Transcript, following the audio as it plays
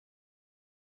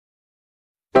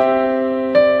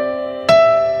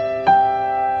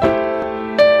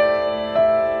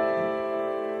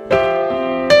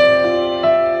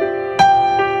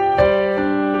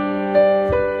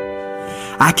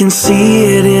can see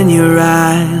it in your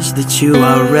eyes that you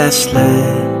are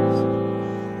restless.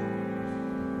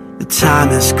 The time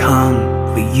has come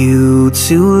for you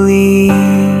to leave.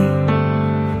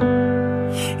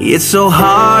 It's so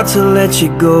hard to let you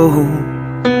go,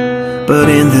 but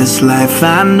in this life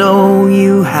I know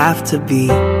you have to be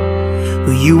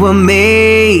who you were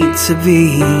made to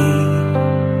be.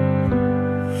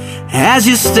 As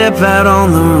you step out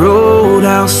on the road,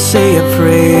 I'll say a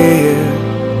prayer,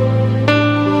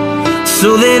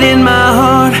 so that in my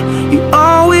heart you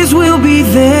always will be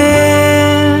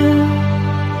there.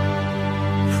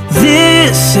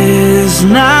 This is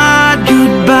not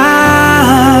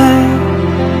goodbye.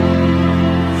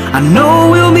 I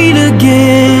know we'll meet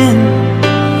again,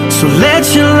 so let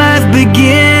your life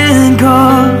begin,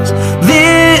 'cause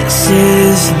this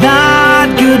is not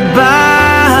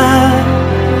goodbye.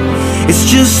 It's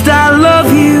just I love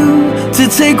you to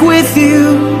take with you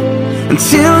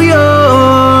until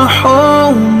you're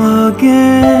home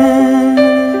again.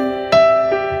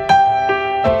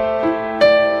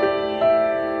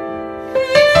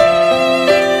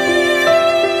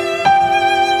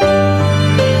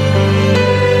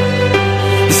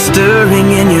 The stirring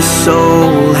in your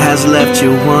soul has left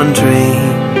you wondering,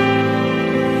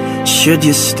 should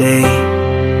you stay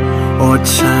or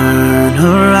turn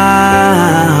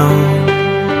around?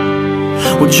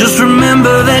 Well, just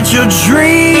remember that your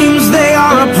dreams, they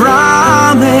are a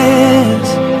promise,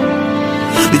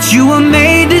 that you were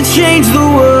made to change the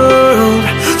world.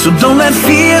 So don't let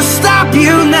fear stop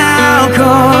you now,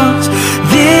 'cause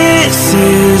this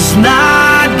is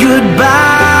not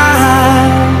goodbye.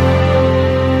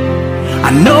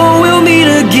 I know we'll meet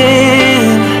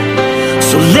again,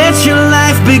 so let your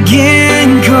life begin,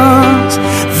 'cause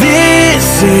this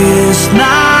is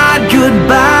not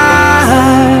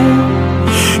goodbye.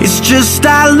 It's just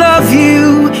I love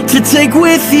you to take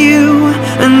with you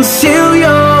until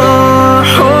you're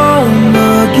home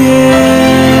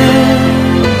again.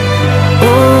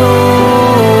 Oh,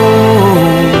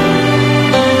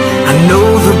 I know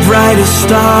the brightest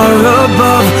star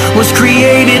above was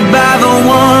created by the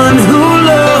one who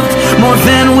loved more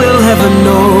than we'll ever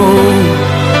know,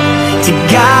 to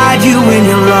guide you when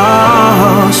you're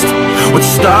lost. What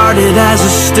started as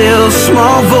a still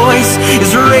small voice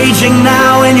is raging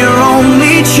now, and your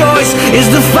only choice is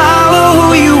to follow who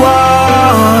you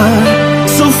are.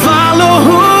 So follow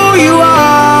who you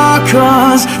are,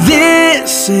 'cause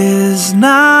this is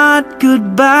not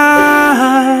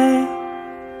goodbye.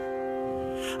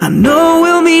 I know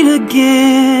we'll meet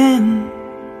again.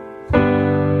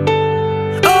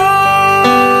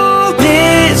 Oh,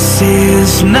 this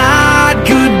is not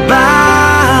goodbye.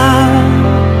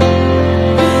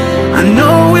 I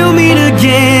know we'll meet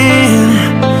again,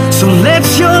 so let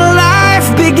your life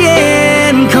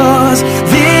begin, 'cause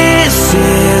this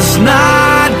is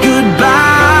not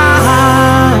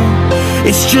goodbye.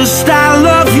 It's just I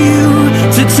love you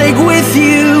to take with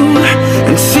you